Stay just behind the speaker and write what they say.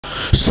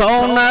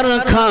সোনার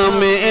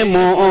খামে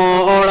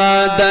মোড়া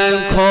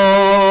দেখো,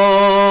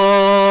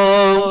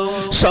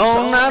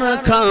 সোনার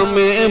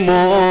খামে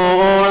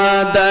মোড়া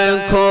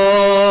দেখো,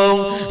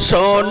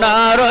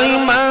 সোনার ওই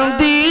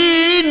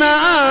মদিনা,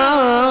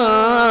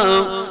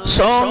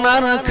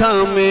 সোনার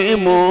খামে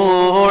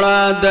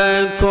মোড়া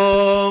দেখো,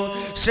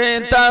 সে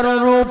তার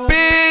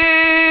রূপে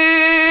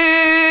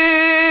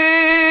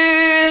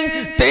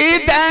তে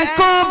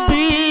দেখো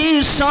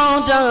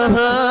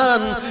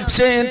বিশ্বজাহান,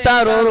 সে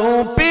তার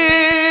রূপে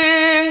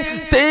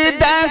তে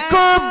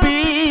দেখো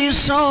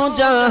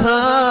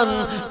বিশ্বজাহান,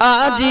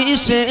 আজি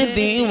সে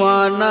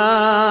দিওয়ানা।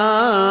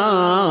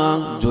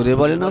 জোরে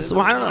বলে না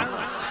সুবহানাল্লাহ।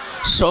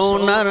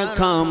 সোনার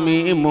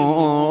খামে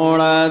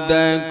মোড়া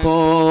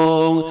দেখো,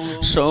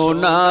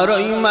 সোনার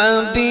ওই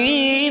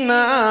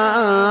মদিনা,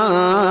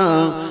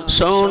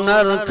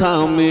 সোনার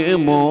খামে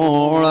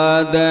মোড়া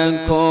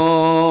দেখো।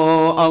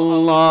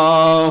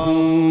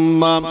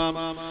 আল্লাহুম্মা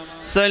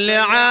সাল্লি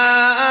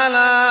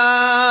আলা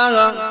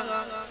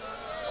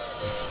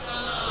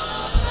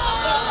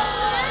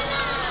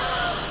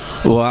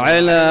ওয়া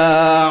আলা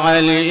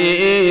আলি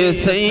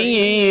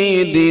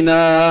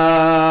সাইয়্যিদিনা।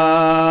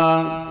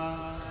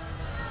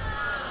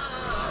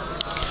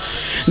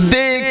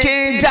 দেখে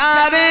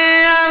যারে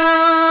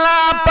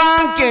আল্লাহ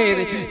পাকের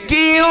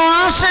কি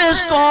অশেষ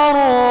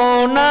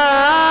করুণা,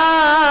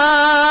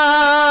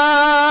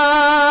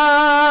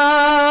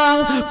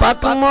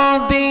 পাক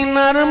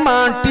মদিনার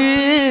মাটি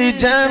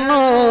যেন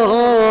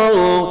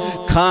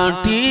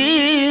খাঁটি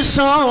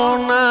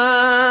সোনা।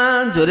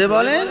 জোরে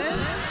বলেন,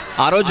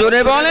 আরো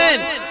জোরে বলেন।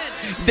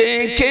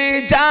 দেখে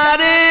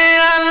যারে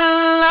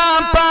আল্লাহ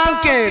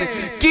পাকের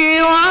কি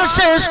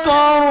অশেষ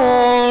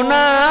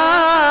করুণা,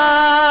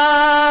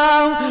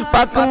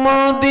 পাক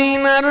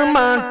মদিনার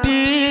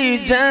মাটি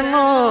যেন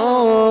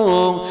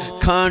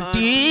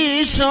খাঁটি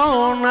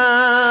সোনা।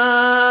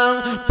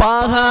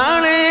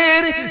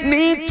 পাহাড়ের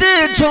নিচে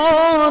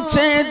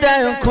ঝরছে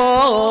দেখো,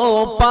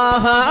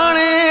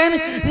 পাহাড়ের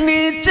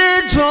নিচে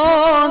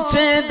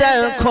ঝরছে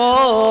দেখো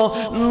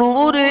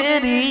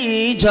নূরেরই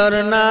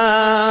ঝরনা।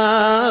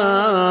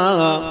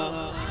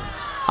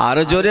 আর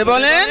জোরে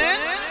বলেন।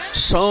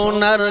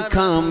 সোনার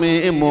খামে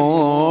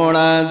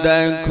মোড়া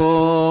দেখো,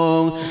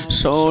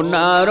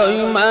 সোনার ওই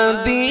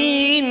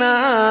মদিনা,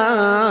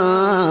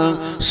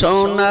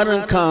 সোনার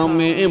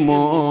খামে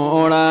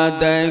মোড়া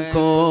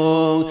দেখো,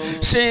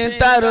 সে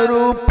তার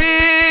রূপে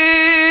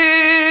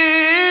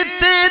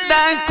তে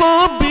দেখো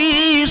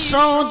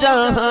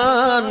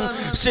বিশ্বজাহান,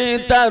 সে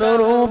তার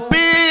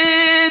রূপে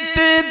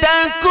তে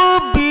দেখো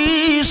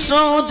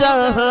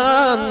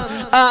বিশ্বজাহান,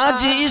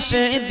 আজি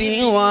সে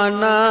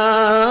দিওয়ানা।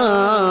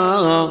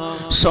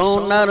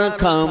 সোনার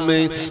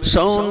খামে,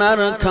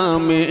 সোনার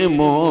খামে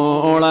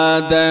মোড়া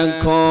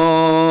দেখো।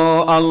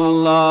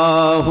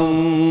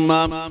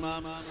 আল্লাহুম্মা,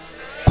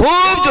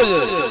 খুব জোরে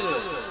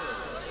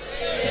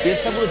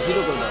বেসটা পুরো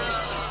জিরো করে দাও,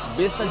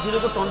 বেসটা জিরো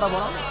করে টনটা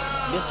বাড়াও,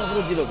 বেসটা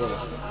পুরো জিরো করো।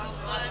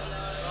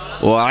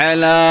 ওয়া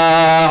আলা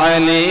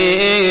আলি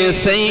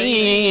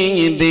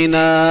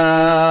সাইয়্যিদিনা।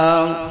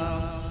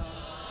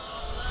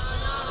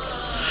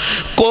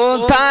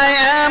 কোথায়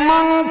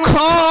এমন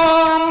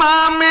খোরমা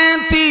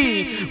মেথি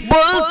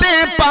বলতে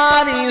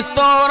পারিস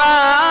তোরা,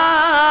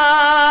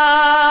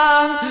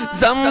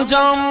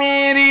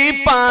 জমজমেরি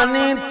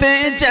পানিতে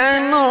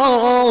যেন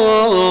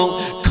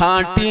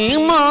খাঁটি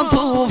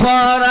মধু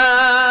ভরা।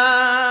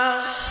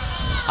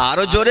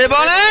 আরো জোরে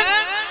বলেন,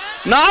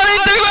 নারী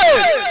দেখবে।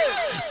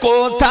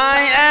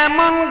 কোথায়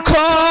এমন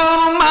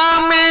খোরমা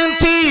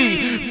মেথি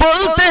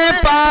বলতে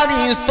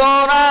পারিস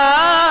তোরা,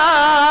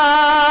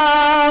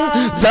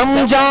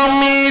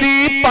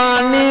 জমজমেরি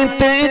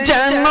পানিতে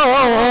যেন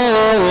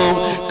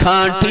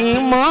খাঁটি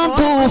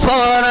মধু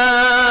ভরা।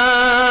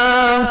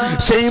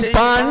 সেই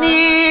পানি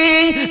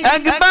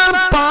একবার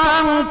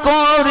পান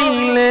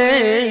করিলে,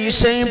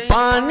 সেই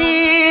পানি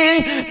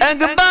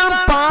একবার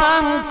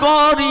পান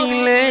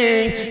করিলে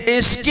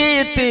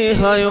ইশকেতে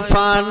হয়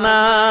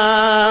ফানা।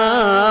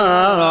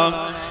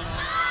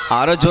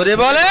 আরো জোরে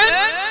বলেন।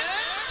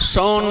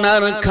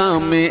 সোনার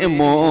খামে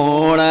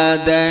মোড়া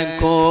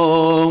দেখো,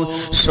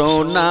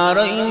 সোনার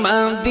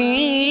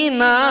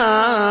মদিনা,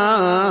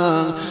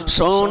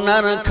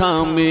 সোনার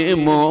খামে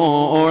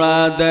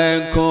মোড়া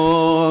দেখো,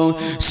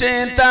 সে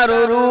তার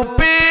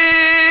রূপে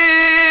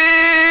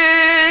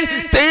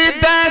তে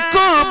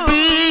দেখো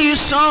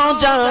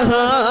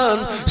বিশ্বজাহান,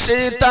 সে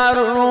তার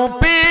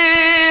রূপে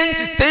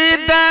তে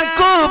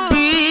দেখো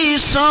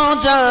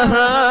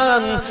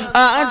বিশ্বজাহান,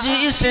 আজি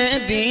সে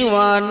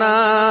দিওয়ানা।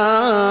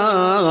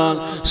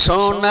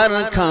 সোনার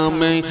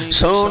খামে,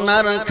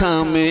 সোনার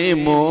খামে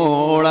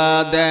মোড়া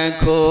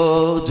দেখো।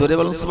 জোরে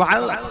বলুন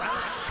সুবহানাল্লাহ।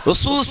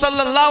 রাসূল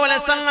সাল্লাল্লাহু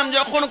আলাইহি সাল্লাম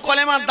যখন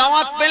কলেমার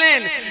দাওয়াত পেলেন,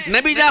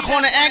 নবী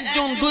যখন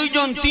একজন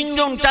দুইজন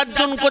তিনজন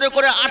চারজন করে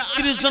করে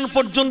 38 জন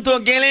পর্যন্ত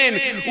গেলেন।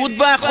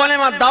 উতবা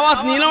কলেমার দাওয়াত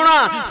নিল না,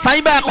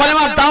 সাইবা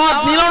কলেমার দাওয়াত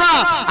নিল না।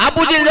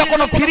 আবু জেহেল যখন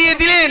ফিরিয়ে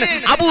দিলেন,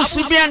 আবু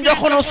সুফিয়ান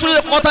যখন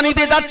রাসূলের কথা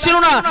নিতে যাচ্ছিল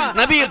না,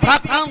 নবী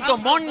ভারাক্রান্ত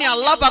মন নিয়ে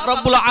আল্লাহ পাক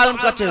রব্বুল আলামিন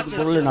কাছে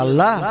বললেন,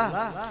 আল্লাহ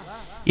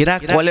এরা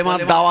কলেমার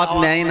দাওয়াত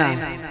নেয় না।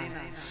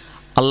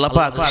 আল্লাহ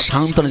পাক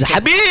সান্ত্বনা যে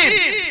হাবিব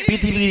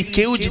পৃথিবীর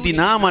কেউ যদি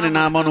না মানে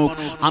না মানুক,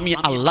 আমি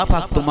আল্লাহ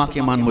পাক তোমাকে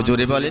মানবো।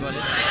 জোরে বলে,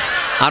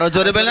 আরো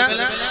জোরে বলে।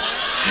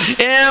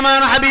 এ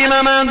আমার হাবিব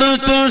আমার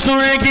দোস্ত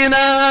শুনে কি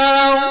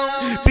দাও,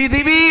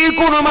 পৃথিবীর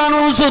কোন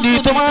মানুষ যদি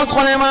তোমার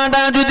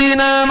কলেমাটা যদি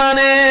না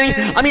মানে,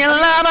 আমি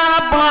আল্লাহ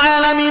রাব্বুল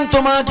আলামিন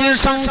তোমাকে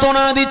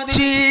সান্ত্বনা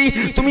দিচ্ছি,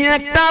 তুমি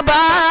একটা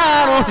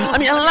বার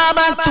আমি আল্লাহ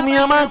পাক তুমি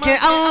আমাকে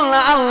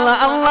আল্লাহ আল্লাহ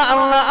আল্লাহ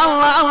আল্লাহ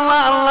আল্লাহ আল্লাহ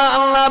আল্লাহ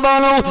আল্লাহ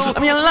বলো,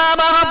 আমি আল্লাহ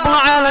রাব্বুল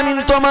আলামিন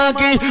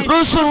তোমাকে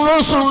রাসূল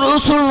রাসূল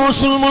রাসূল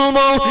রাসূল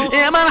বলবো। এ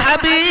আমার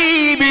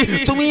হাবিব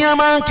তুমি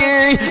আমাকে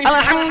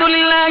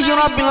আলহামদুলিল্লাহি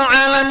রাব্বিল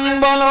আলামিন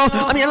বলো,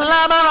 আমি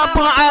আল্লাহ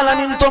রাব্বুল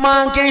আলামিন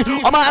তোমাকে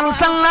ওমা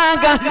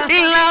আরসালনাকা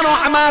ইল্লা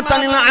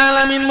রাহমাতাল লিল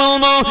আলামিন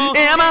বলবো।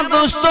 এ আমার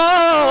দোস্ত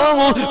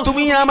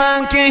তুমি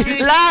আমাকে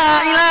লা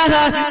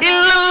ইলাহা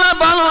ইল্লাল্লাহ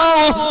বলো,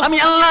 আমি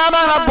আল্লাহ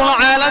রাব্বুল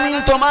আলামিন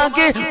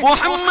তোমাকে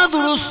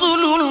মুহাম্মাদুর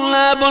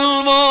রাসূলুল্লাহ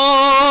বলবো।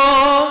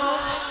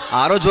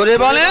 আরো জোরে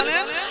বলেন।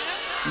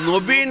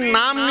 নবীর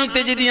নাম নিতে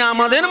যদি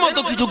আমাদের মতো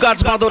কিছু গাছ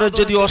বাঁদরের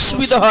যদি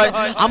অসুবিধা হয়,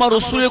 আমার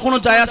রাসূলের কোনো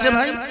যায় আসে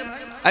ভাই?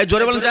 এই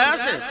জোরে বলেন, যায়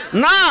আসে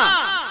না?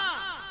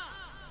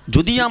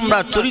 যদি আমরা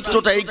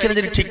চরিত্রটা এইখানে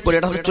যদি ঠিক করি,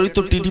 এটা হচ্ছে চরিত্র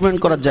ট্রিটমেন্ট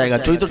করার জায়গা,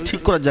 চরিত্র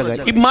ঠিক করার জায়গা।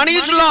 If money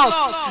is lost,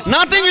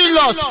 nothing is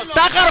lost.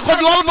 টাকার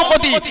ক্ষতি অল্প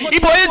ক্ষতি,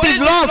 if wealth is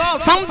lost,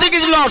 something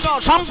is lost.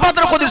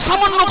 সম্পদের ক্ষতি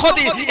সামান্য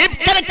ক্ষতি, if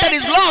character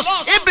is lost,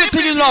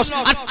 everything is lost.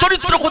 আর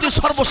চরিত্র ক্ষতি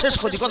সর্বশেষ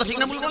ক্ষতি। কথা ঠিক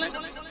না ভুল বলেন?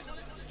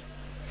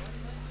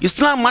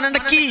 ইসলাম মানেটা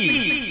কি?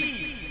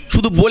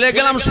 শুধু বলে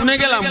গেলাম শুনে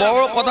গেলাম,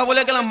 বড় কথা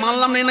বলে গেলাম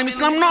মানলাম না, এই নাম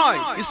ইসলাম নয়।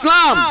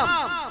 ইসলাম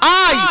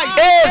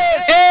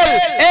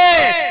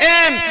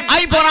ISLAM,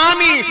 I for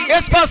army,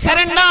 S for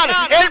surrender,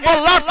 L for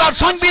Lord, তার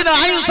সংবিধান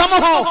আইন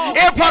সমূহ,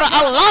 A for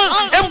Allah,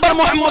 M for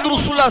Muhammad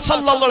রাসূলুল্লাহ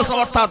সাল্লাল্লাহু আলাইহি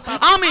ওয়াসাল্লাম। অর্থাৎ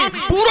আমি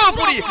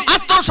পুরোপুরি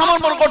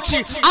আত্মসমর্পণ করছি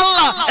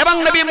আল্লাহ এবং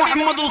নবী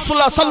মুহাম্মদ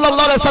রাসূলুল্লাহ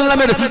সাল্লাল্লাহু আলাইহি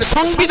সাল্লামের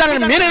সংবিধানের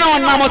মেনে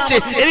নেওয়ার নাম হচ্ছে,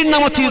 এর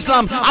নাম হচ্ছে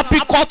ইসলাম। আপনি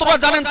কতটা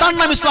জানেন তার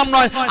নাম ইসলাম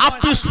নয়,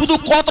 আপনি শুধু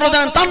কতটা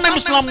জানেন তার নাম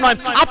ইসলাম নয়,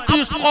 আপনি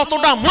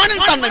কতটা মানেন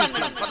তার নাম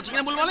ইসলাম। কথা ঠিক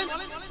না ভুল বলেন?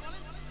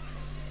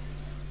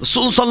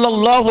 রাসূল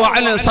সাল্লাল্লাহু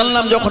আলাইহি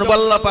সাল্লাম যখন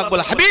আল্লাহ পাক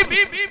বলে হাবিব,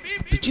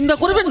 আপনি চিন্তা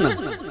করবেন না,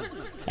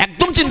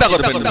 একদম চিন্তা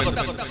করবেন না,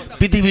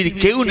 পৃথিবীর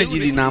কেউ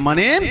যদি না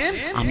মানে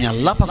আমি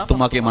আল্লাহ পাক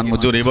তোমাকে মানবো।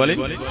 জোরে বলে।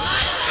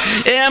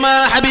 এ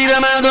আমার হাবিব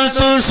আমার দোস্ত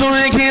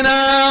শুনে কি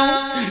দাও,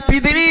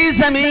 পৃথিবীর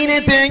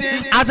জমিনেতে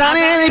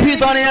আযানের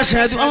ভিতরে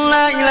আশহাদু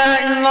আল্লা ইলাহা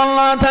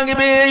ইল্লাল্লাহ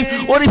থাকবে,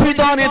 ওর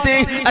ভিতরেতে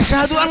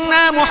আশহাদু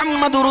আন্না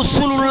মুহাম্মাদুর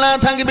রাসূলুল্লাহ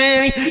থাকবে।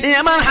 এ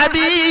আমার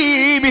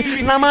হাবিব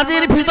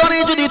নামাজের ভিতরে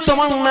যদি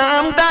তোমার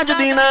নামটা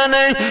যদি না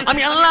নেয়,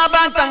 আমি আল্লাহ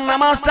পাক তার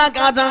নামাজটাকে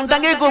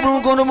আযানটাকে কবুল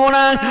করব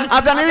না।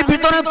 আযানের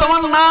ভিতরে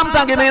তোমার নাম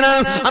থাকবে না,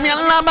 আমি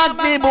আল্লাহ পাক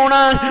নেব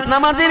না।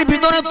 নামাজের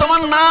ভিতরে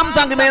তোমার নাম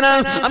থাকবে না,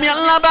 আমি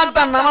আল্লাহ পাক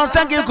তার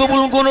নামাজটাকে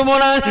কবুল করব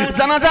না।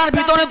 জানাজার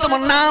ভিতরে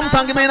তোমার নাম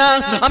থাকবে না,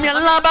 আমি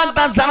আল্লাহ পাক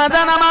তার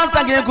জানাজা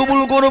নামাজটাকে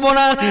কবুল করব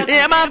না। এ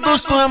আমার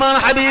দোস্ত আমার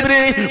হাবিব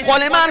রে,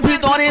 কলেমার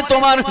ভিতরে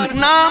তোমার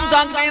নাম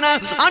থাকবে না,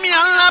 আমি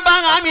আল্লাহ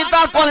পাক আমি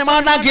তার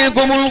কলেমাটাকে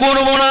কবুল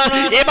করব না।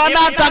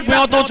 ইবাদত থাকবে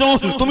অথচ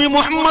তুমি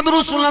মুহাম্মদ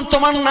রাসূলুল্লাহ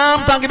তোমার নাম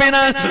থাকবে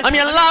না, আমি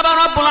আল্লাহ পাক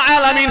রব্বুল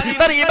আলামিন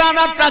তার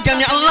ইবাদতটাকে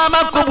আমি আল্লাহ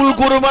পাক কবুল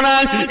করব না।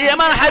 এ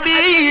আমার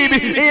হাবিব,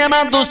 এ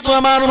আমার দোস্ত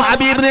আমার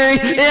হাবিব রে,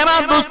 এ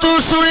আমার দোস্ত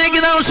শুনে কি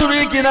দাও, শুনে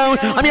কি দাও,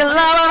 আমি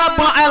আল্লাহ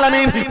রাব্বুল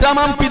আলামিন তাম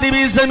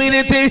পৃথিবীর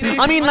জমিনেতে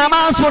আমি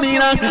নামাজ পড়ি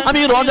না,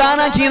 আমি রোজা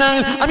রাখি না,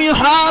 আমি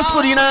হজ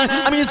করি না,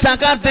 আমি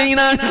যাকাত দেই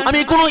না,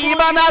 আমি কোনো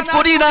ইবাদত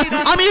করি না,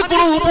 আমি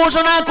কোনো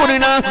উপাসনা করি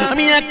না,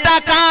 আমি একটা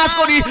কাজ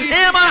করি, এ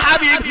আমার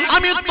হাবিব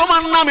আমি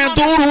তোমার নামে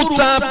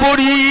দরুদটা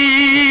পড়ি।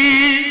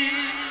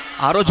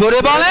 আরো জোরে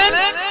বলেন,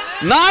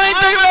 নারে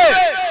তাকবীর।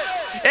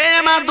 এ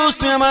আমার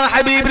দোস্ত আমার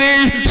হাবিব রে,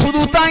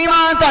 শুধু তাই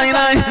নয় তাই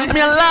নয়, আমি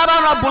আল্লাহ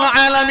রাব্বুল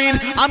আলামিন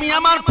আমি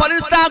আমার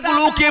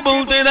ফেরেশতাগুলোকে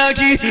বলতে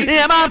দেখি, এ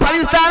আমার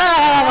ফেরেশতারা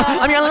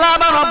আমি আল্লাহ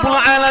রাব্বুল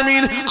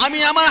আলামিন আমি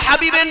আমার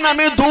হাবিবের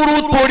নামে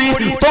দরুদ পড়ি,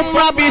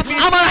 তোমরা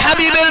আমার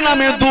হাবিবের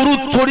নামে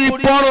দরুদ শরীফ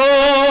পড়ো।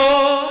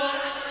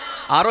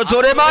 আরো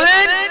জোরে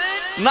বলেন,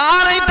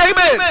 নারে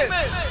তাকবীর।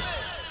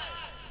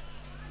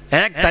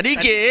 এক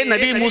তারিখে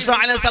নবী মুসা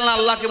আলাইহিস সালাম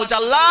আল্লাহকে বলছে,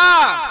 আল্লাহ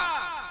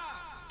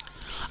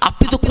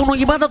আপনি তো কোনো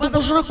ইবাদত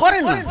উপাসনা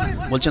করেন না।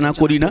 বলছে না,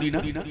 করি না।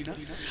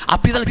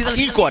 আপনি তাহলে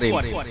কি করেন?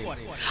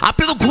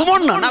 আপনি তো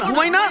ঘুমান না, না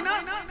ঘুমাই না,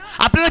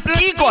 আপনি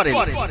কি করেন?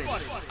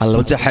 আল্লাহ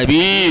বলছে,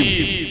 হাবিব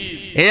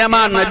এ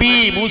আমার নবী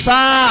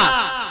মুসা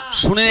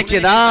শুনে কে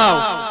দাও,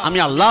 আমি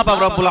আল্লাহ পাক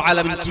রব্বুল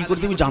আলামিন কি করি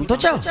তুমি জানতে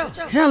চাও?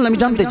 হ্যাঁ আল্লাহ আমি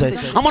জানতে চাই।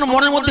 আমার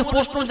মনের মধ্যে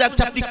প্রশ্ন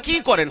জাগছে, আপনি কি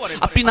করেন?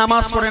 আপনি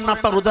নামাজ পড়েন না,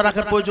 আপনার রোজা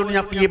রাখার প্রয়োজন নেই,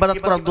 আপনি ইবাদত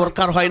করার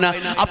দরকার হয় না,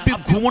 আপনি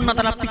ঘুমান না,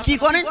 তাহলে আপনি কি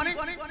করেন?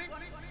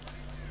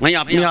 ভাই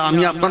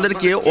আমি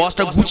আপনাদেরকে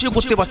ওয়াজটা গুছিয়ে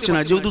করতে পারছি না,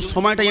 যেহেতু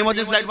সময়টা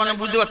এমার্জেন্সি লাইট মানে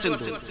বুঝতে পারছেন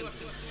তো।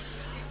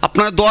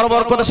 আপনার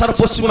দরবার কথা সারা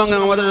পশ্চিমবঙ্গে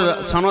আমাদের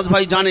সানওয়াজ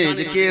ভাই জানে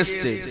যে কে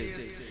এসছে।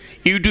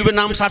 ইউটিউবে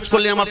নাম সার্চ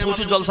করলে আমার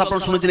প্রচুর জলসা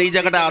আপনারা শুনেছেন, এই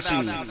জায়গাটা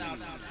আসেনি।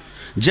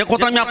 যে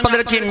কথা আমি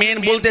আপনাদেরকে মেন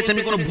বলতে চাই,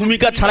 আমি কোনো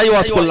ভূমিকা ছাড়াই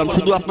ওয়াজ করলাম,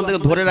 শুধু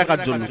আপনাদেরকে ধরে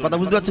রাখার জন্য। কথা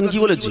বুঝতে পারছেন কি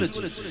বলেছি?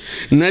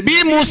 নবী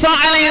মুসা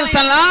আলাইহিস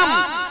সালাম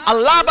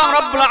আল্লাহ পাক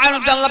রব্বুল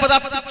আলামিন আল্লাহ পাক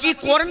আপনি কি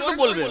করেন তো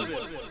বলবেন।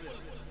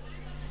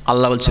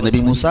 আল্লাহ বলছে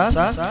নবী মুসা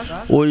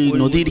ওই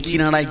নদীর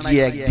কিনারায়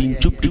গিয়ে একদিন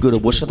চুপটি করে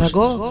বসে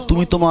থাকো,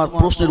 তুমি তোমার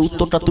প্রশ্নের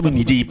উত্তরটা তুমি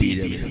নিজেই পেয়ে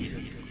যাবে।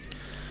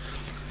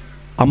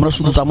 আমরা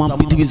শুধু তাম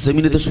পৃথিবীর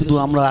জমিনেতে শুধু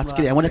আমরা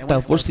আজকে এমন একটা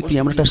পরিস্থিতি,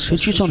 এমন একটা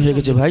সিচুয়েশন হয়ে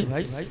গেছে ভাই,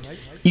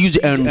 ইউজ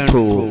অ্যান্ড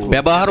থ্রো,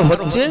 ব্যবহার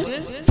হচ্ছে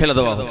ফেলে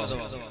দেওয়া হচ্ছে,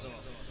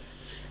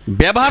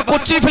 ব্যবহার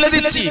করছি ফেলে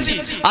দিচ্ছি।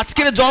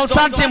 আজকের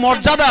জলসার যে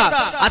মর্যাদা,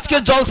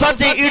 আজকের জলসার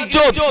যে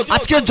ইজ্জত,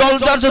 আজকের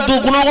জলসার যে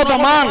গুণগত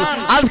মান,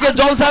 আজকের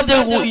জলসার যে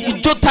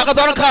ইজ্জত থাকা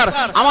দরকার,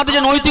 আমাদের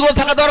যে নৈতিকতা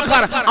থাকা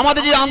দরকার,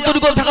 আমাদের যে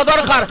আন্তরিকতা থাকা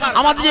দরকার,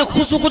 আমাদের যে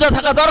খুশুখুজা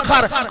থাকা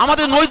দরকার,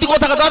 আমাদের নৈতিকতা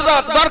থাকা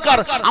দরকার,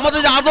 আমাদের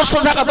যে আদর্শ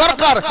থাকা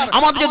দরকার,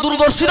 আমাদের যে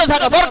দূরদর্শিতা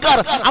থাকা দরকার,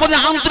 আমাদের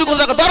আন্তরিকতা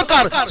থাকা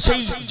দরকার,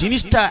 সেই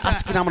জিনিসটা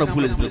আজকে আমরা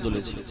ভুলে যেতে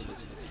চলেছি।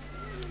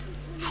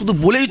 শুধু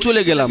বলেই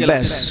চলে গেলাম,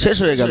 ব্যাস শেষ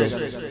হয়ে গেল।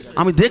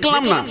 আমি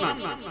দেখলাম না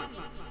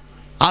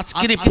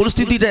আজকের এই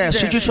পরিস্থিতিটা,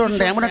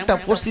 সিচুয়েশনটা এমন একটা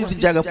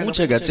পরিস্থিতির জায়গায়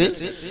পৌঁছে গেছে,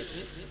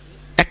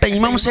 একটা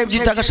ইমাম সাহেব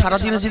যদি তাকে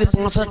সারাদিনে যদি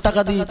 5,000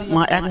 টাকা দিই,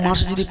 এক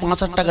মাসে যদি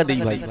 5,000 টাকা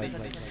দিই ভাই,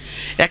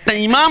 একটা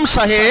ইমাম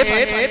সাহেব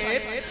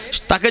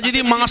তাকে যদি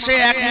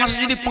এক মাসে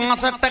যদি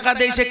 5,000 টাকা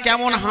দেয়, সে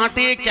কেমন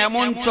হাঁটে,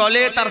 কেমন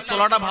চলে, তার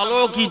চলাটা ভালো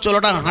কি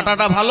চলাটা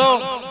হাঁটাটা ভালো,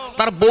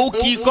 তার বউ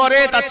কি করে,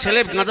 তার ছেলে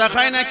গাঁজা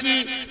খায় নাকি,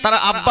 তার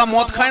আব্বা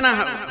মদ খায় না,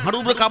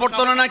 হাঁটুর উপরে কাপড়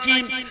তোলে নাকি,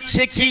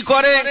 সে কি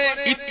করে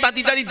ইত্যাদি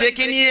ইত্যাদি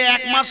দেখে নিয়ে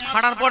এক মাস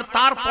খাটার পর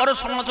তারপরে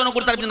সমালোচনা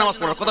করে তার নামাজ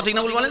পড়ার কথা ঠিক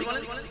না বলেন?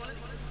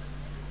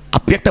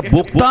 আপনি একটা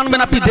বক্তা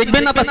আনবেন, আপনি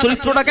দেখবেন না তার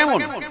চরিত্রটা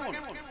কেমন।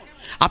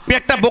 আপনি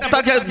একটা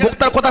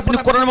বক্তার কথা আপনি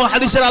কোরআন এবং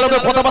হাদিসের আলোকে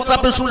কথাবার্তা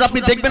আপনি শুনলে আপনি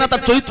দেখবেন না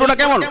তার চরিত্রটা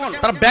কেমন,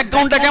 তার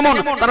ব্যাকগ্রাউন্ডটা কেমন,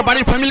 তার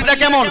বাড়ির ফ্যামিলিটা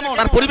কেমন,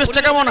 তার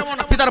পরিবেশটা কেমন।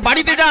 আপনি তার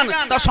বাড়িতে যান,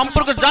 তার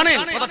সম্পর্কে জানেন।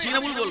 কথা ঠিক না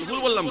ভুল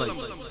বললাম ভাই?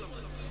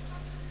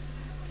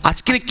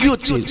 আজকে কি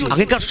হচ্ছে,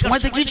 আগেকার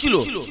সময়তে কি ছিল,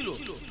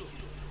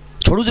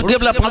 ছোট যে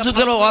কেবলা পাঁচ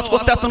কেবলা ওয়াজ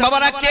করতে আসতেন,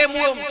 বাবারা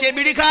কে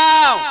বিড়ি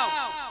খাও,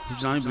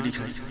 আমি বিড়ি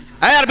খাই,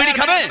 আর বিড়ি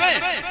খাবে,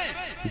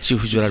 জি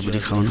হুজুর আর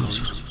বিড়ি খাও না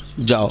হুজুর,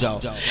 যাও।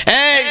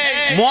 এই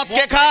মদ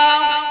কে খাও,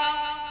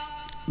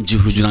 জি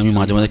হুজুর আমি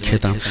মাঝে মাঝে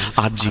খেতাম,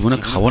 আজ জীবনে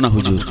খাবো না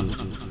হুজুর,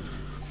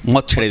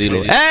 মদ ছেড়ে দিল।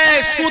 এই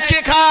সুদ কে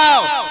খাও,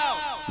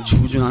 জি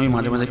হুজুর আমি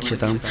মাঝে মাঝে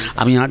খেতাম,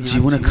 আমি আজ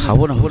জীবনে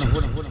খাবো না হুজুর।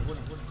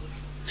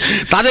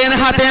 তাদের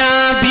হাতে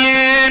দিয়ে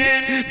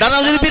দাদা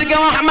পীরকে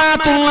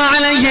রহমাতুল্লাহ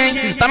আলাইহি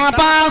তারা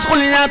পাস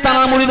করলেন,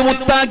 তারা মুরিদ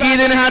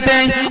মুত্তাকিদের হাতে,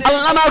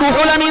 আল্লামা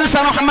রুহুল আমিন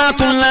শাহ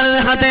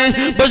রহমাতুল্লাহর হাতে,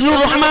 বজলুর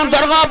রহমান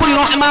দরগাপুরি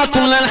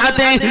রহমাতুল্লাহর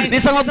হাতে,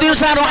 নিসামউদ্দিন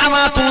শাহ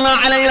রহমাতুল্লাহ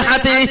আলাইহির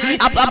হাতে,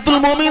 আব্দুল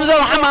মুমিন শাহ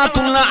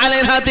রহমাতুল্লাহ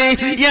আলাইহির হাতে,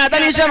 ইয়াদ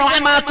আলী শাহ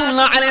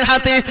রহমাতুল্লাহ আলাইহির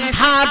হাতে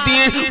হাত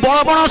দিয়ে বড়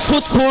বড়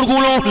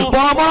সুদখোরগুলো,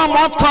 বড় বড়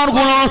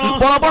মদখোরগুলো,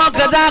 বড় বড়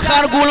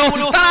গাঁজাখোরগুলো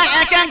তারা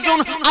এক একজন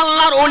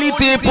আল্লাহর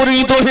ওলিতে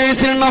পরিণত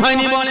হয়েছিলেন না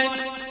হয়নি বলেন?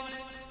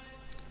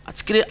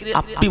 আজকে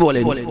আপনি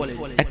বলেন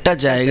একটা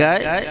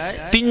জায়গায়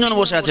তিনজন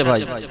বসে আছে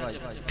ভাই,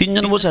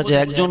 তিনজন বসে আছে,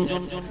 একজন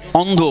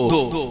অন্ধ,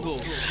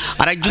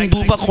 আর একজন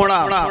দুপা খোঁড়া,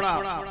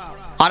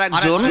 আর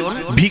একজন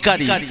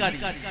ভিখারি।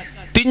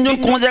 তিনজন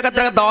কোন জায়গা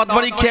থেকে দাওয়াত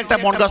বাড়ি খেয়ে একটা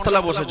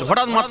বটগাছতলা বসেছে।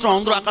 হঠাৎ মাত্র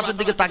অন্ধ আকাশের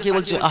দিকে তাকিয়ে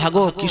বলছে, আহা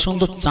গো কি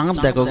সুন্দর চাঁদ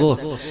দেখো গো,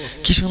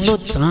 কি সুন্দর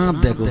চাঁদ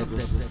দেখো।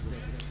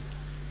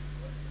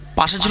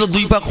 পাশে ছিল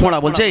দুই পা খোঁড়া,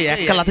 বলছে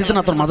একটা লাথিতে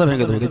না তোর মাজা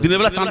ভেঙে দেবো, দিনের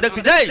বেলা চাঁদ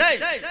দেখতে যাই।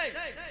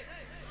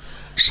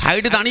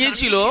 সাইডে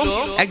দাঁড়িয়েছিল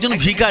একজন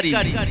ভিখারি,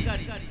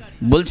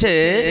 বলছে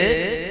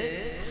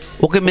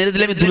ওকে মেরে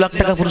দিলে আমি 2 লাখ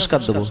টাকা পুরস্কার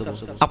দেবো।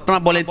 আপনারা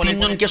বলেন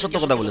তিনজন কে সত্য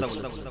কথা বলেছে?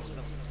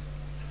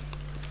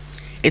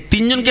 এই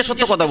তিনজনকে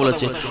সত্য কথা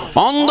বলেছে।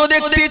 অন্ধ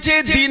দেখতেছে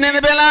দিনের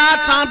বেলা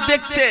চাঁদ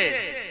দেখছে,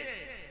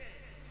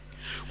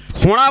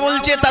 খোঁড়া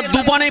বলছে তার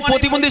দুপানে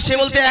প্রতিবন্ধী, সে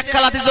বলতে একটা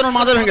লাথিতে তোর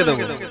মাজা ভেঙে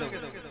দেবো।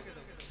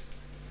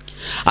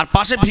 আর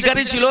পাশে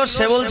ভিখারি ছিল,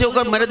 সে বলছে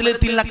ওকে মেরে দিলে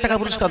 3 লাখ টাকা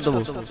পুরস্কার দেবো।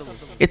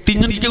 এই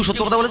তিনজন কি কেউ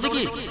সত্য কথা বলেছে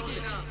কি?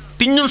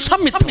 তিনজন সব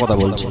মিথ্যা কথা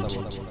বলছে।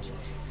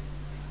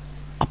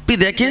 আপনি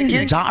দেখেন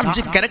যার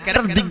যে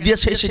ক্যারেক্টার দিক দিয়ে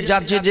সে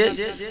যার যে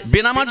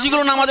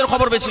বেনামাজিগুলো নামাজের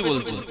খবর বেশি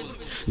বলছে,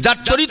 যার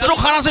চরিত্র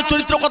খারাপ সে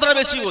চরিত্র কথাটা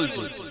বেশি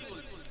বলছে।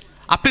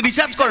 আপনি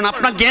রিসার্চ করেন,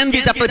 আপনার জ্ঞান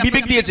দিয়েছে, আপনার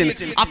বিবেক দিয়েছেন,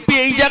 আপনি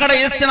এই জায়গাটা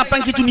এসেছেন,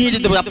 আপনার কিছু নিয়ে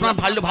যেতে হবে। আপনার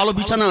ভালো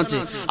বিছানা আছে,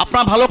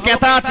 আপনার ভালো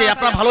ক্যাতা আছে,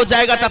 আপনার ভালো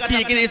জায়গা আছে, আপনি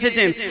এখানে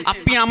এসেছেন,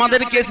 আপনি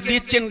আমাদেরকে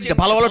দিচ্ছেন,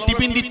 ভালো ভালো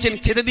টিফিন দিচ্ছেন,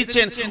 খেতে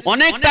দিচ্ছেন,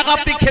 অনেক টাকা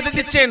আপনি খেতে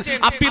দিচ্ছেন,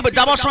 আপনি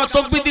যাবার সময়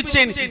তকবির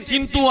দিচ্ছেন,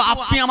 কিন্তু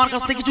আপনি আমার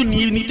কাছ থেকে কিছু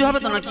নিতে হবে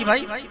তো নাকি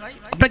ভাই?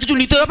 আপনার কিছু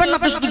নিতে হবে না,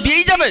 আপনি শুধু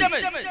দিয়েই যাবেন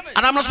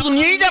আর আমরা শুধু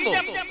নিয়েই যাব?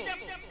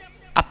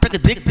 আপনাকে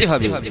দেখতে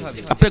হবে,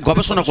 আপনাকে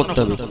গবেষণা করতে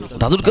হবে।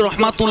 দাদুরকে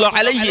রহমাতুল্লাহ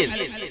আলাইহি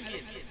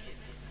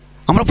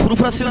আমরা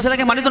ফুরফুরা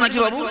সিলসিলাকে মানি তো নাকি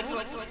বাবু?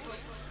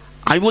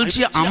 আমি বলছি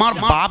আমার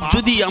বাপ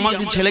যদি আমার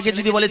ছেলেকে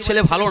যদি বলে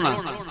ছেলে ভালো না,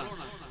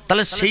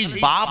 তাহলে সেই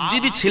বাপ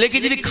যদি ছেলেকে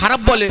যদি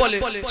খারাপ বলে,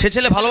 সে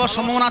ছেলে ভালো হওয়ার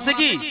সম্ভাবনা আছে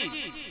কি?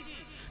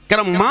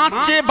 কারণ মার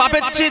চেয়ে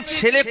বাপের চেয়ে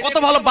ছেলে কত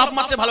ভালো, বাপ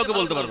মার চেয়ে ভালোকে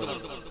বলতে পারবে।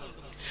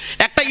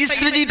 একটা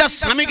স্ত্রী যদি তার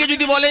স্বামীকে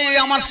যদি বলে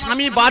আমার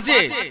স্বামী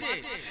বাজে,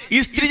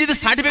 স্ত্রী যদি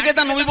সার্টিফিকেট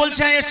দেয়, নবী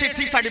বলছে সে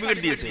ঠিক সার্টিফিকেট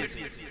দিয়েছে।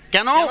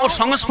 কেন? ওর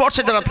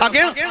সংস্পর্শে যারা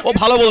থাকে ও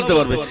ভালো বলতে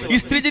পারবে।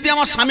 স্ত্রী যদি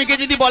আমার স্বামীকে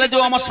যদি বলে যে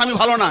আমার স্বামী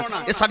ভালো না,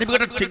 এই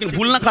সার্টিফিকেট ঠিক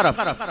ভুল না খারাপ?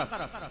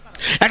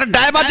 একটা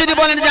ড্রাইভার যদি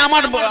বলেন যে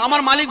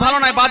আমার মালিক ভালো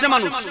নয়, বাজে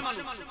মানুষ।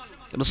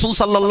 রাসূল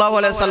সাল্লাল্লাহু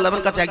আলাইহি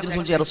সাল্লামের কাছে একজন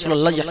বলছে, ইয়া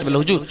রাসূলুল্লাহ, ইয়া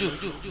হাবিবাল্লাহ, হুজুর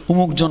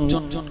অমুক জন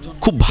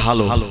খুব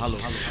ভালো।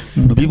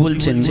 নবী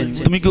বলছেন,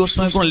 তুমি কি ওর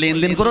সঙ্গে কোনো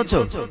লেনদেন করেছো?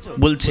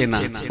 বলছে না।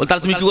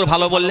 তাহলে তুমি কি করে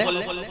ভালো বললে?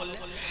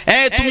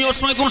 তুমি ওর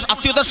সঙ্গে কোনো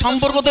আত্মীয়তার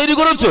সম্পর্ক তৈরি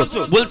করেছো?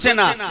 বলছে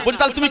না। বলছে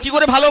তাহলে তুমি কি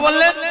করে ভালো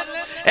বললে?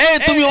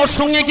 তুমি ওর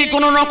সঙ্গে কি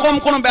কোনো রকম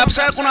কোনো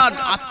ব্যবসার কোনো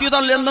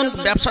আত্মীয়তার লেনদেন,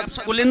 ব্যবসা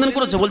লেনদেন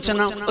করেছো? বলছে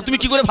না। তুমি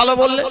কি করে ভালো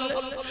বললে?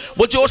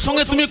 বলছে ওর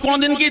সঙ্গে তুমি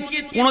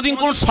কোনোদিন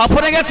কোন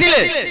সফরে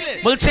গেছিলে?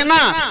 বলছে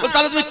না।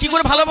 তাহলে তুমি কি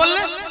করে ভালো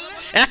বললে?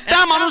 একটা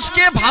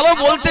মানুষকে ভালো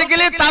বলতে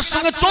গেলে তার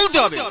সঙ্গে চলতে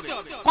হবে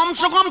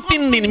কমসে কম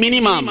 3 দিন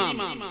মিনিমাম।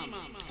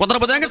 কথাটা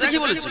বোঝা গেছে কি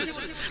বলেছে?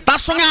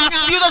 তার সঙ্গে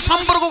আত্মীয়তা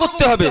সম্পর্ক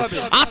করতে হবে।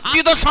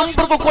 আত্মীয়তা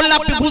সম্পর্ক করলে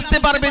আপনি বুঝতে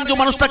পারবেন যে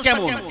মানুষটা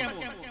কেমন।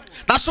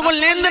 তার সঙ্গে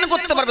লেনদেন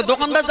করতে পারবে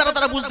দোকানদার যারা,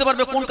 তারা বুঝতে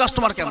পারবে কোন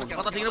কাস্টমার কেমন।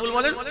 কথা ঠিক না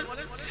বলেন?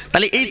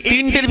 তাহলে এই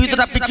 3টের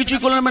ভিতরে আপনি কিছুই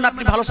করলেন না,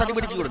 আপনি ভালো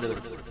সার্টিফিকেট কি করে দেবেন?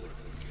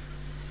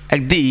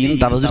 একদিন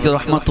দাদাজি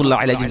রহমাতুল্লাহ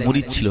আলাইহি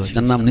মুরিদ ছিল,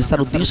 যার নাম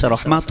নিসারউদ্দিন শাহ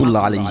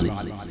রহমাতুল্লাহ আলাইহি।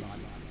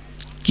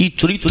 কি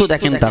চরিত্র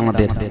দেখেন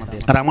আমাদের,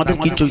 আর আমাদের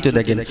কি চরিত্র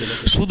দেখেন।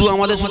 শুধু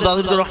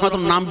দাদাজি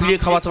রহমাতুল্লাহ নাম ভিড়িয়ে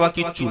খাওয়া চাওয়া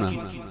কিচ্ছু না।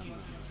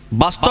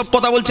 বাস্তব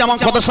কথা বলছি, আমার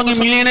কথার সঙ্গে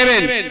মিলিয়ে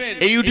নেবেন।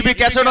 এই ইউটিউবে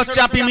ক্যাসেট হচ্ছে,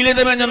 আপনি মিলিয়ে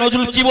দেবেন যে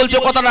নজরুল কি বলছে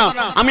কথাটা।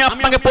 আমি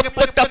আপনাকে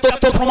প্রত্যেকটা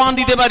তথ্য প্রমাণ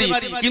দিতে পারি,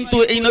 কিন্তু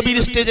এই নবীর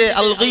স্টেজে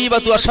আল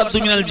গীবাতু আশাদ্দু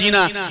মিনাল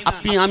জিনা,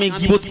 আমি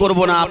গীবত করব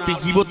না। আপনি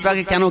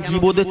গীবতটাকে কেন,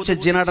 গীবত হচ্ছে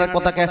জেনাটার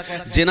কথা,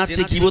 জেনার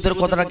চেয়ে গীবতের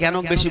কথাটা কেন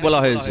বেশি বলা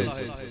হয়েছে?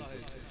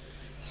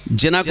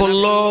 জেনা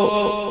করলো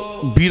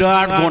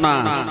বিরাট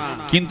গুনাহ,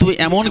 কিন্তু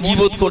এমন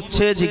গীবত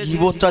করছে যে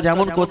গীবতটা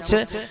যেমন করছে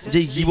যে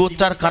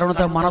গীবতটার কারণে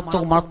তার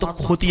মারাত্মক মারাত্মক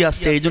ক্ষতি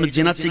আসছে। এই জন্য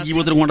জেনার চেয়ে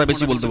গীবতের গুনাহটা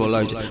বেশি বলতে বলা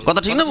হয়েছে। কথা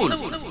ঠিক না ভুল?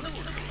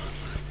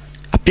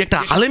 আপনি একটা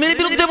আলেমের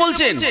বিরুদ্ধে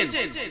বলছেন।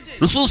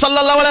 রাসূল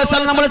সাল্লাল্লাহু আলাইহি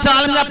সাল্লাম বলেছেন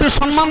আলেমকে আপনি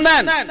সম্মান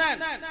দেন।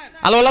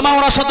 আল উলামা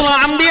ওয়ারাসাতুল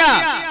আমবিয়া,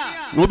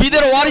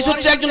 নবীদের ওয়ারিস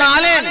হচ্ছে একজন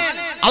আলেম।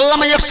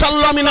 আল্লামা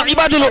ইয়াশাল্লাহু মিন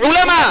ইবাদুল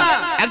উলামা,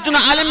 একজন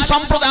আলেম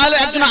সম্প্রদায়,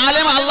 একজন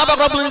আলেম আল্লাহ পাক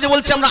রব্বুল আলামিন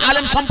বলছে আমরা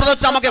আলেম সম্প্রদায়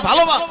হচ্ছে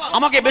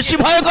আমাকে বেশি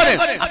ভয় করে।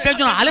 আপনি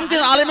একজন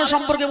আলেমের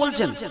সম্পর্কে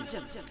বলছেন,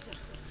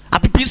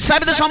 আপনি পীর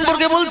সাহেবদের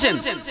সম্পর্কে বলছেন।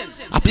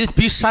 আপনি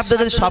পীর সাহেবদের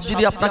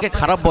যদি আপনাকে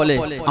খারাপ বলে,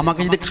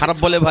 আমাকে যদি খারাপ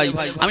বলে, ভাই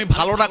আমি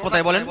ভালোটা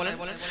কোথায় বলেন?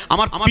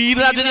 আমার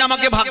পীররা যদি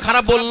আমাকে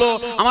খারাপ বললো,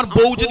 আমার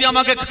বউ যদি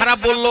আমাকে খারাপ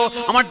বললো,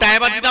 আমার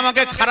ড্রাইভার যদি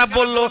আমাকে খারাপ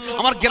বললো,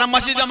 আমার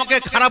গ্রামবাসী যদি আমাকে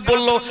খারাপ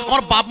বললো,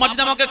 আমার বাপ মা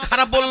যদি আমাকে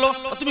খারাপ বললো,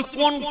 তুমি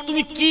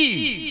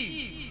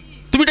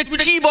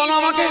কি বলো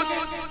আমাকে?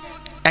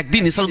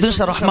 একদিন নিসারউদ্দিন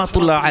শাহ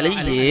রহমাতুল্লাহ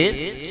আলাইহি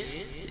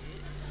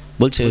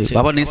বলছে,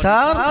 বাবা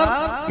নিসার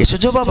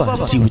এসেছো? বাবা,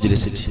 জি হুজুর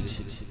এসেছি।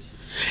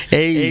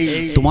 এই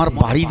তোমার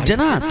বাড়ির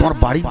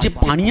যে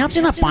পানি আছে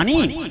না, পানি,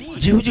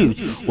 জি হুজুর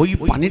ওই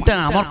পানিটা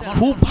আমার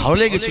খুব ভালো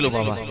লেগেছিল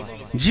বাবা।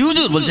 জি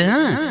হুজুর। বলছে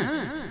হ্যাঁ।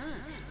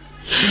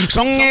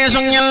 সঙ্গে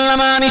সঙ্গে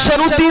আল্লামা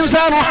নিসারউদ্দিন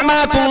শাহ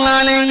রহমাতুল্লাহ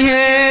আলাইহি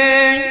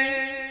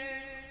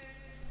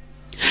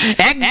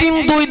একদিন,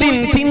 2 দিন,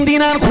 3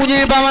 দিন আর খুঁজে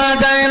পাওয়া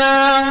যায় না।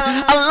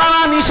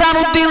 আল্লামা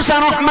নিসারউদ্দিন শাহ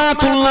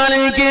রহমাতুল্লাহ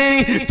আলাইহি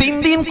 3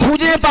 দিন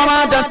খুঁজে পাওয়া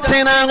যাচ্ছে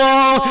না গো।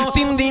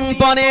 3 দিন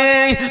পরে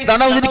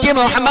দাদা হুজুরকে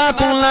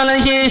রহমাতুল্লাহ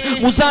আলাইহি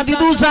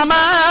মুসাদ্দিদুজ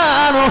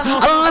জামান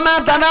আল্লামা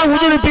দাদা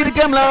হুজুর পীর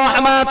কেবলা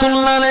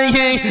রহমাতুল্লাহ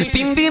আলাইহি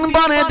 3 দিন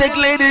পরে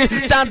দেখলেন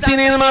 4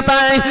 দিনের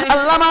মাথায়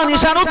আল্লামা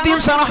নিসারউদ্দিন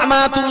শাহ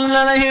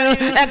রহমাতুল্লাহ আলাইহি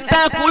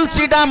একটা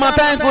কলসিটা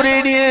মাথায় করে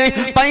নিয়ে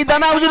পাই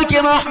দাদা হুজুরকে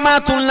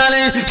রহমাতুল্লাহ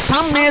আলাইহি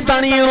সামনে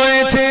দাঁড়িয়ে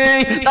রয়েছে।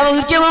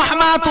 তাদেরকে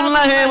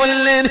রহমাতুল্লাহ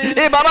বললেন,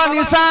 এ বাবা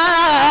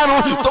নিসার,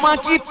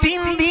 তোমাকে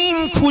 3 দিন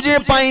খুঁজে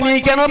পাইনি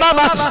কেন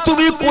বাবা?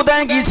 তুমি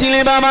কোথায় গিয়েছিলে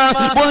বাবা?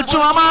 বলছো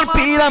আমার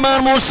পীর, আমার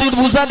মুর্শিদ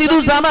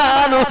মুসাদ্দিদুজ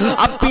জামান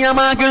আপনি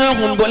আমাকে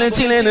যখন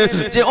বলেছিলেন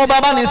যে ও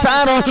বাবা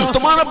নিসার,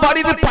 তোমার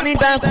বাড়ির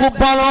পানিটা খুব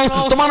ভালো,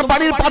 তোমার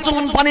বাড়ির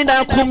পানিটা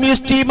খুব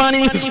মিষ্টি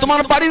পানি,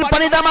 তোমার বাড়ির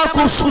পানিটা আমার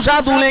খুব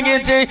সুস্বাদু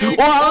লেগেছে।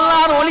 ও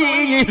আল্লাহর ওলি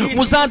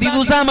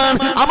মুসাদ্দিদুজ জামান,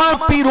 আমার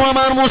পীর ও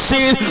আমার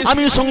মুর্শিদ,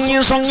 আমি সঙ্গে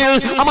সঙ্গে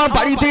আমার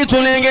বাড়িতে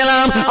চলে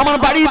গেলাম। আমার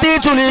বাড়িতে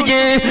চলে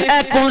গিয়ে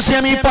 1 কলসি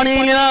আমি পানি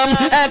নিলাম।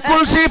 1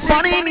 কলসি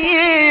পানি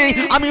নিয়ে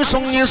আমি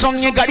সঙ্গে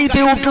সঙ্গে গাড়িতে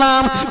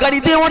উঠলাম।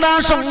 গাড়িতে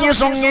ওঠার সঙ্গে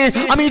সঙ্গে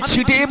আমি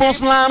ছিটে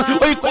বসলাম।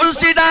 ওই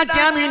কলসিটাকে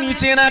আমি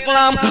নিচে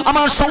রাখলাম।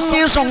 আমার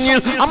সঙ্গে সঙ্গে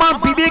আমার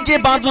বিবেকে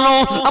বাঁধলো,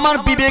 আমার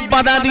বিবেক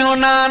বাধা দিল,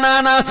 না না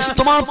না,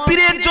 তোমার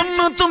পীরের জন্য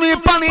তুমি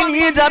পানি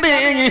নিয়ে যাবে,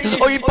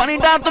 ওই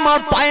পানিটা তোমার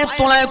পায়ের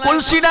তলায়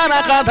কলসিটা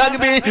রাখা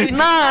থাকবে।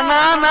 না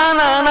না না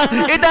না না,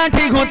 এটা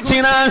ঠিক হচ্ছে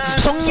না।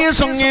 সঙ্গে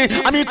সঙ্গে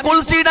আমি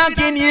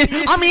কলসিটাকে নিয়ে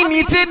আমি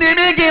নিচে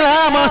নেমে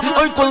গেলাম।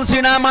 ওই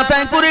কলসিটা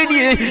মাথায় করে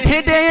নিয়ে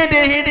হেঁটে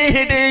হেঁটে হেঁটে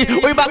হেঁটে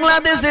ওই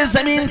বাংলাদেশের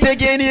জমিন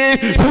থেকে নিয়ে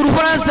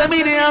ফুরফুরা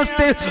জমিনে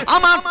আসতে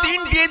আমার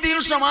 3 দিন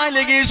সময়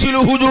লেগেছিল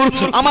হুজুর।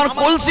 আমার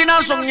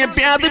কলসিটার সঙ্গে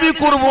বেয়াদবি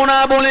করব না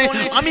বলে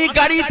আমি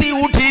গাড়িতে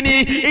উঠিনি।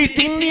 এই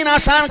 3 দিন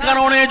আসার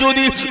কারণে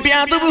যদি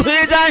বেয়াদবি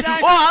হয়ে যায়,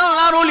 ও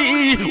আল্লাহর ওলি,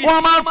 ও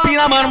আমার পীর,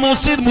 আমার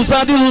মুর্শিদ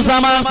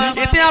মুসাদুজ্জামান,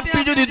 এতে আপনি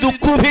যদি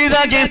দুঃখ পেয়ে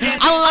থাকেন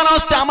আল্লাহর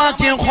রাস্তে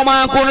আমাকে ক্ষমা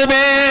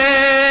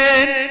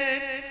করবেন।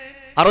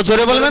 আরো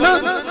জোরে বলবে না?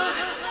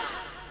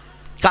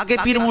 কাকে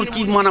পীর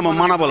কি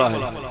মানা বলা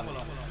হয়?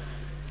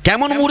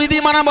 কেমন মুরিদি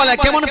মানা বলে,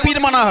 কেমন পীর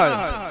মানা হয়?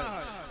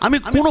 আমি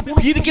কোন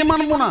পীরকে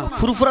মানবো না।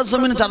 ফুরফুরা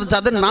জমিনে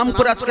যাদের নাম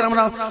করে আজকে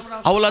আমরা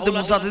আওলাদে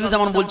মুসাদ্দিদ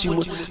যেমন বলছি,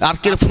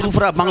 আজকের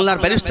ফুরফুরা বাংলার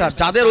ব্যারিস্টার,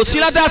 যাদের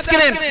ওসিলাতে আজকে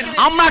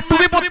আমরা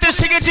টুপি পরতে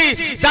শিখেছি,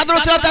 যাদের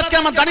ওসিলাতে আজকে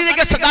আমরা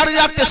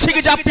দাঁড়িয়ে রাখতে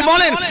শিখেছি, আপনি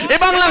বলেন এ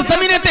বাংলার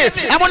জমিনেতে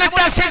এমন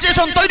একটা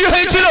সিচুয়েশন তৈরি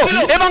হয়েছিল,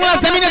 এ বাংলার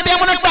জমিনেতে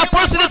এমন একটা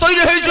পরিস্থিতি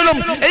তৈরি হয়েছিল,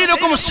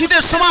 এইরকম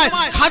শীতের সময়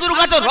খাজুর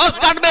গাছের রস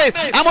কাটবে,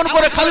 এমন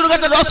করে খাজুর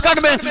গাছের রস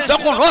কাটবে,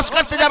 যখন রস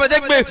কাটতে যাবে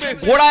দেখবে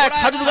গোড়ায়,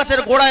 খাজুর গাছের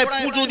গোড়ায়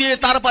পুজো দিয়ে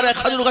তারপরে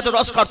খাজুর গাছের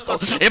রস কাটতো।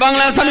 এ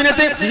বাংলার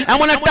জমিনেতে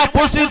এমন একটা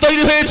পরিস্থিতি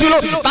তৈরি হয়েছিল,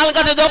 তাল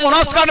গাছে যখন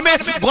রস কাটবে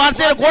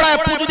গাছের গোড়ায়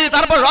পুজো দিয়ে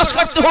তারপর রস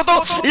কাটতে হতো।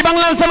 এই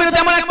বাংলার জমিনেতে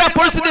এমন একটা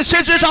পরিস্থিতি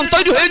সিচুয়েশন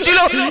তৈরি হয়েছিল,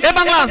 এ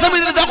বাংলার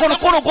জমিনেতে যখন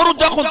কোন গরুর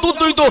যখন দুধ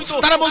দিত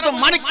তারা বলতো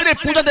মানিক পীরে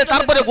পূজা দে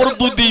তারপরে গরুর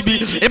দুধ দিবি।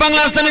 এ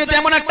বাংলার জমিনেতে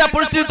এমন একটা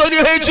পরিস্থিতি তৈরি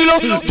হয়েছিল,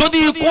 যদি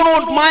কোন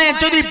মায়ের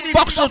যদি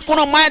কোন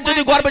মায়ের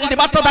যদি গর্ভে যদি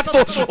বাচ্চা থাকতো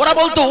ওরা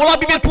বলতো ওলা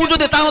বিবির পুজো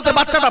দে, তাহলে তো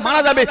বাচ্চাটা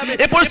মারা যাবে।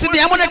 এই পরিস্থিতি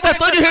এমন একটা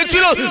তৈরি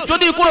হয়েছিল,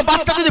 যদি কোনো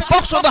বাচ্চা যদি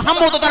পক্ষ হতো হাম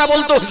হতো তারা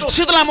বলতো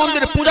শীতলা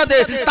মন্দিরে পূজা দে,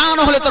 তা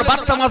না হলে তোর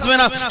বাচ্চা বাঁচবে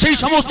না। সেই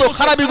সমস্ত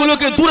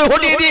খারাপিগুলোকে দূরে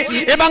হটিয়ে দিয়ে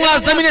এ বাংলার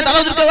জমিনে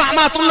দাদাজুকে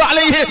রহমাতুল্লাহ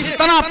আলাইহি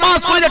তারা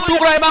 5 কলিজার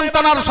টুকরা এবং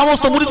তার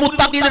সমস্ত মুরিদ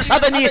মুত্তাকিদের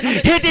সাথে নিয়ে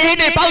হেঁটে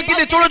হেঁটে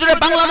পালকিতে চড়ে চড়ে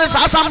বাংলাদেশ,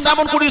 আসাম,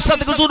 যেমন উড়িষ্যা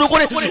থেকে শুরু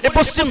করে এ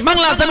পশ্চিম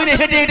বাংলার জমিনে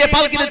হেঁটে হেঁটে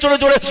পালকিতে চড়ে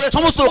চড়ে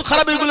সমস্ত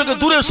খারাপিগুলোকে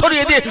দূরে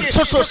সরিয়ে দিয়ে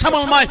শস্য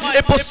শ্যামলময়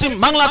এ পশ্চিম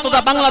বাংলা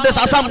তথা বাংলাদেশ,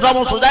 আসাম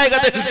সমস্ত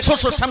জায়গাতে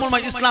শস্য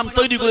শ্যামলময় ইসলাম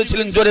তৈরি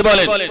করেছিলেন। জোরে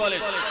বলেন,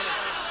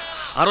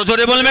 আরো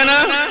জোরে বলবে না?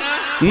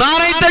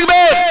 নারাই দেখবে।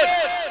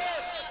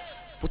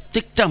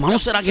 প্রত্যেকটা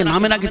মানুষের আগে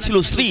নামের আগে ছিল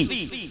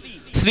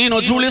শ্রী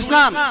নজরুল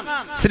ইসলাম,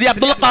 শ্রী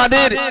আব্দুল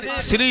কাদের,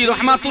 শ্রী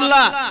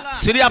রহমাতুল্লাহ,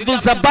 শ্রী আব্দুল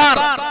জব্বার।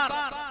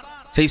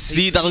 সেই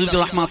শ্রী দাদুল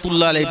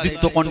রহমাতুল্লাহ আলাইহি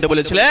দীপ্ত কণ্ঠে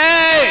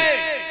বলেছিলেন,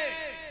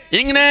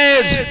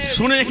 ইংরেজ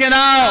শুনে রেখে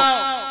নাও,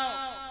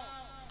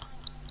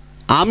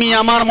 আমি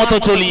আমার মতো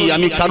চলি,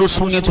 আমি কারোর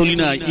সঙ্গে চলি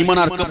না। ईमान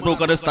और कब्रों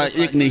का रास्ता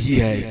एक नहीं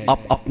है, आप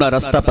अपना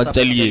रास्ता पर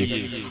चलिए,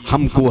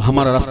 हमको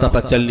हमारा रास्ता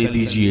पर चलने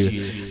दीजिए।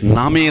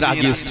 नामेर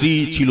आगे श्री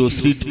चिलो,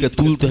 श्रीके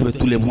तुलते হবে,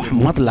 তুলে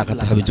মোহাম্মদ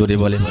লাগাতে হবে। জোরে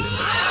বলে,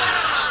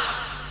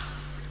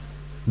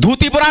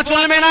 ধুতি পরা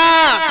চলবে না।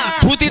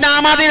 ধুতিটা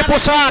আমাদের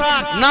পোশাক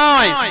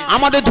নয়,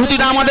 আমাদের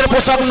ধুতিটা আমাদের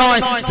পোশাক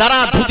নয়। যারা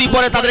ধুতি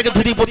পরে তাদেরকে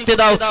ধুতি পরতে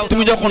দাও।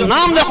 তুমি যখন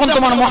যখন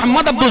তোমার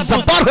মোহাম্মদ আব্দুল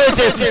জব্বার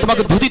হয়েছে,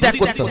 তোমাকে ধুতি ত্যাগ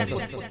করতে হবে।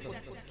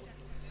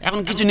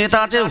 এখন কিছু নেতা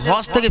আছে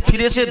হজ থেকে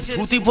ফিরে এসে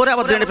ধুতি পরে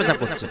আবার ড্রেনে পেশাব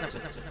করছে।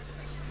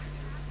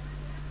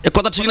 এ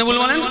কথা ঠিক না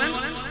বলবো? বলেন,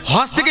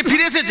 হজ থেকে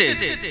ফিরে এসেছে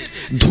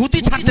ধুতি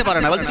ছাড়তে পারে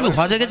না, বল তুমি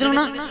হজে গেছিল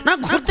না? না,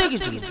 ঘুরতে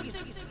গেছিল।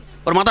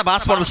 ওর মাথা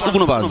বাজ পড়বে,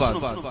 শুকনো বাজ।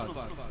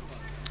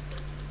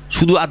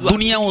 শুধু আর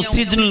দুনিয়া ও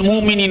সিজনুল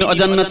মুমিনিন ও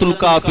জান্নাতুল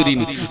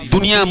কাফিরিন।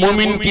 দুনিয়া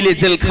মুমিন के लिए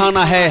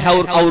জেলখানা है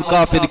और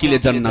কাফির के लिए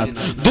জান্নাত।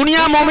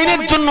 দুনিয়া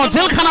মুমিনের জন্য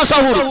জেলখানা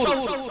শহর,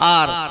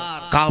 আর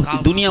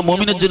দুনিয়া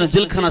মুমিনের জন্য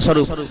জেলখানা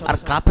স্বরূপ, আর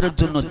কাফেরের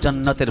জন্য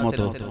জান্নাতের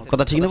মতো।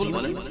 কথা ঠিক না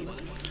বলবেন?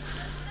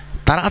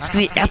 তারা আজকে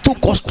এত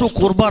কষ্ট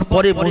করবার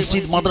পরে,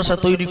 মসজিদ মাদ্রাসা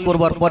তৈরি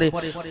করবার পরে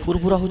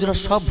ফুরফুরা হুজুরা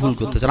সব ভুল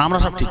করতেছে, আমরা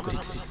সব ঠিক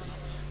করতেছি।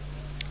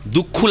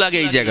 দুঃখ লাগে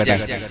এই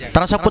জায়গাটায়।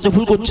 তারা সব করছে,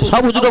 ভুল করছে,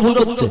 সব হুজুরা ভুল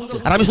করছে,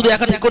 আর আমি শুধু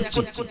একা ঠিক করছি।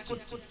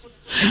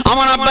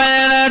 আমার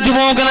আব্বায়েরা,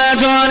 যুবকরা,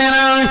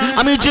 জওয়ানেরা,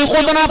 আমি যে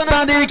কথা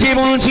আপনাদেরকে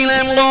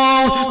বলছিলাম গো,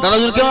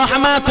 দাদাজুরকে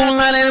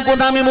রহমাতুল্লাহ আলাইহির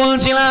কথা আমি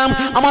বলছিলাম,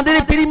 আমাদের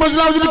পীর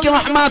মজলা হুজুরকে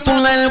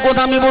রহমাতুল্লাহ আলাইহির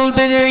কথা আমি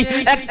বলতে যাই,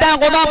 একটা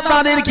কথা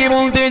আপনাদেরকে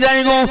বলতে যাই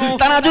গো,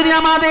 তারা যদি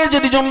আমাদের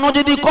জন্য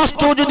যদি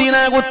কষ্ট যদি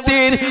না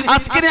করতেন,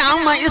 আজকের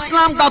আমরা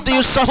ইসলামটা তো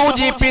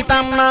সহজে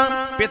পেতাম না।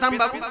 পেতাম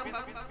বাবু?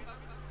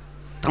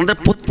 আমাদের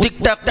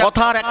প্রত্যেকটা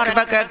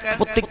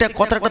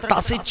কথার একটা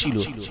তাসির ছিল।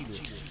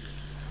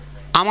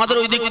 আমাদের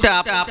ওই দিকটা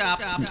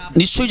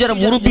নিশ্চয়ই যারা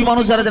মুরব্বী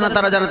মানুষ যারা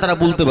জানে তারা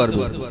বলতে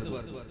পারবে।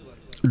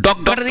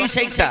 ডকঘাটের এই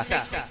সাইডটা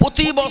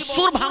প্রতি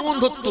বছর ভাঙন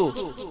ধরতো,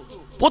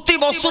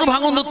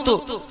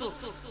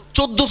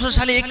 1400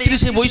 সালে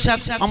 31শে বৈশাখ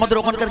আমাদের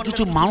ওখানকার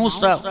কিছু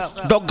মানুষরা,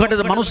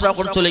 ডকঘাটের মানুষরা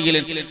ওখানে চলে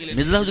গেলেন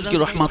মির্জা হুজুরকে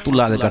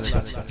রহমাতুল্লাহ আলাইহির কাছে।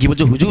 কি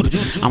বলছে, হুজুর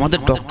আমাদের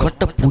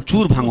ডকঘাটটা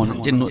প্রচুর ভাঙন,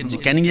 যে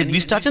ক্যানিং এর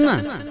ব্রিজটা আছে না,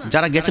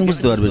 যারা গেছেন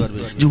বুঝতে পারবেন,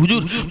 যে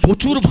হুজুর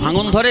প্রচুর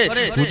ভাঙন ধরে,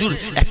 হুজুর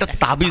একটা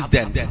তাবিজ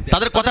দেন।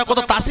 তাদের কথা কত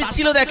তাসির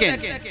ছিল দেখেন,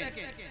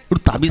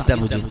 তাবিজ দেন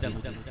হুজুর।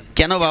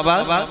 কেন বাবা?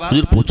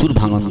 হুজুর প্রচুর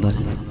ভাঙন ধরে।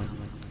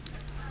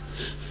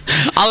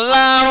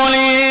 আল্লাহর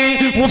ওলি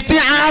মুফতি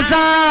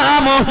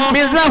আযম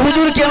মির্জা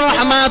হুজুরকে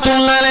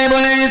রাহমাতুল্লাহ আলাইহি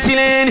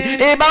বলেছিলেন,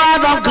 এ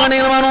বাবা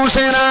খানের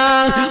মানুষেরা,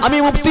 আমি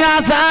মুফতি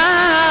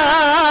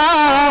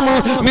আযম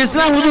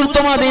মির্জা হুজুর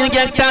তোমাদেরকে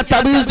একটা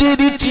তাবিজ দিয়ে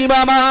দিচ্ছি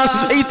বাবা,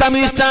 এই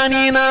তাবিজটা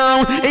নিয়ে নাও।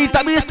 এই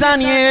তাবিজটা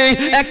নিয়ে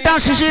একটা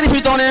শিশির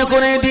ভিতরে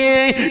করে দিয়ে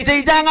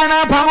যেই জায়গাটা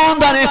ভাঙন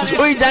ধরে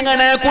ওই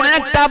জায়গাটা কোন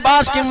একটা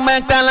বাঁশ কিংবা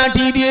একটা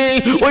লাঠি দিয়ে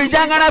ওই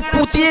জায়গাটা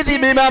পুঁতিয়ে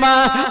দিবে বাবা।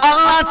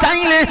 আল্লাহ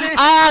চাইলে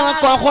আর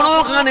কখনো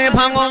ওখানে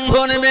ভাঙন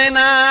ধরবে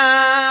না।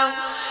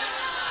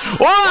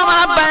 ও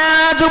আমার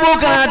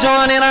যুবকরা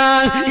জওয়ানেরা,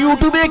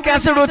 ইউটিউবে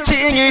ক্যাসেট হচ্ছে,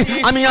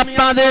 আমি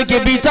আপনাদেরকে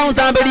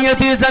বিচারটা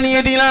বেরিয়েতে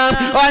জানিয়ে দিলাম।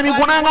 আমি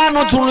গুনাহগার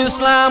নজরুল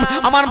ইসলাম,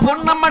 আমার ফোন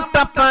নাম্বারটা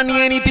আপনারা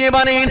নিয়ে নিতে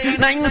পারেন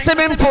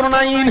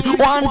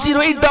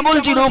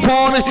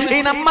 9749108004।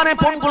 এই নাম্বারে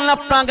ফোন করলে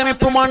আপনাকে আমি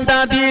প্রমাণটা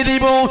দিয়ে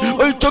দিব।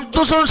 ওই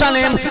 1400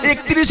 সালে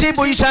 31শে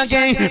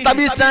বৈশাখে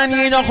তাবিজটা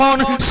নিয়ে যখন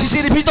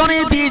শিশির ভিতরে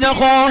দিয়ে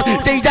যখন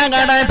যেই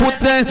জায়গাটায়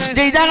পুঁততে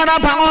যেই জায়গাটা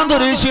ভাঙন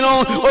ধরেছিল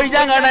ওই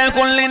জায়গাটায়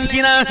করলেন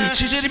কিনা,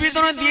 শিশির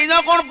ভিতরে দিয়ে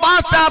যখন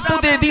বাঁশটা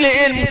পুঁতে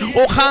দিলেন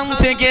ওখান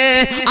থেকে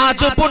আজ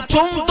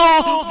পর্যন্ত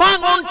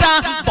ভাঙনটা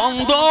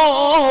বন্ধ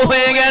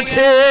হয়ে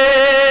গেছে।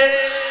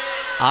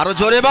 আরো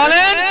জোরে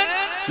বলেন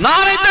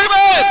নারে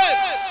তাকবীর।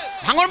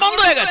 ভাঙন বন্ধ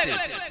হয়ে গেছে।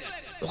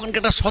 ওখানকার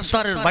একটা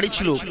সর্দারের বাড়ি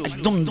ছিল,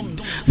 একদম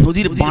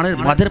নদীর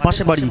বাঁধের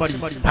পাশে বাড়ি।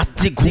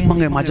 রাত্রি ঘুম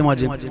ভাঙে মাঝে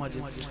মাঝে,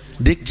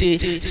 দেখছে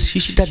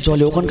শিশিটার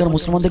জলে। ওখানকার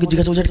মুসলমানদেরকে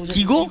জিজ্ঞাসা করছে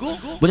কি গো,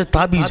 বলছে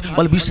তাবিজ।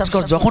 বলে বিশ্বাস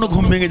কর, যখনও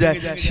ঘুম ভেঙে যায়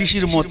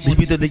শিশির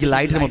মধ্যে দেখি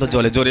লাইটের মতো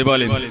জলে। জোরে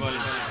বলেন,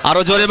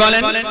 আরো জোরে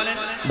বলেন।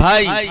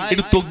 ভাই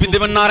একটু তাকবীর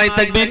দেবেন, নারে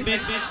তাকবীর।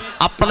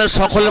 আপনাদের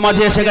সকলের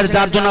মাঝে এসে গেছে,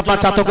 যার জন্য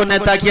আপনার চাতকের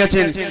নেতা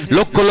তাকিয়েছেন,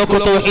 লক্ষ লক্ষ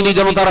তৌহিদি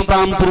জনতার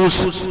প্রাণ পুরুষ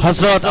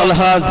হযরত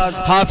আলহাজ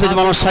হাফেজ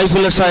মাওলানা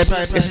সাইফুল্লাহ সাহেব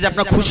এসেছে।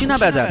 আপনার খুশি না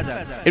বেজার?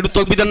 একটু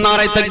তাকবীর দেন,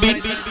 নারে তাকবীর।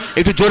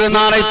 একটু জোরে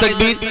নারে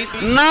তাকবীর,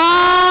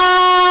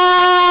 নারে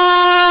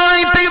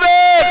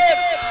তাকবীর।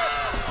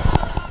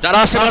 যারা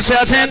আশেপাশে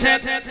আছেন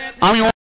আমি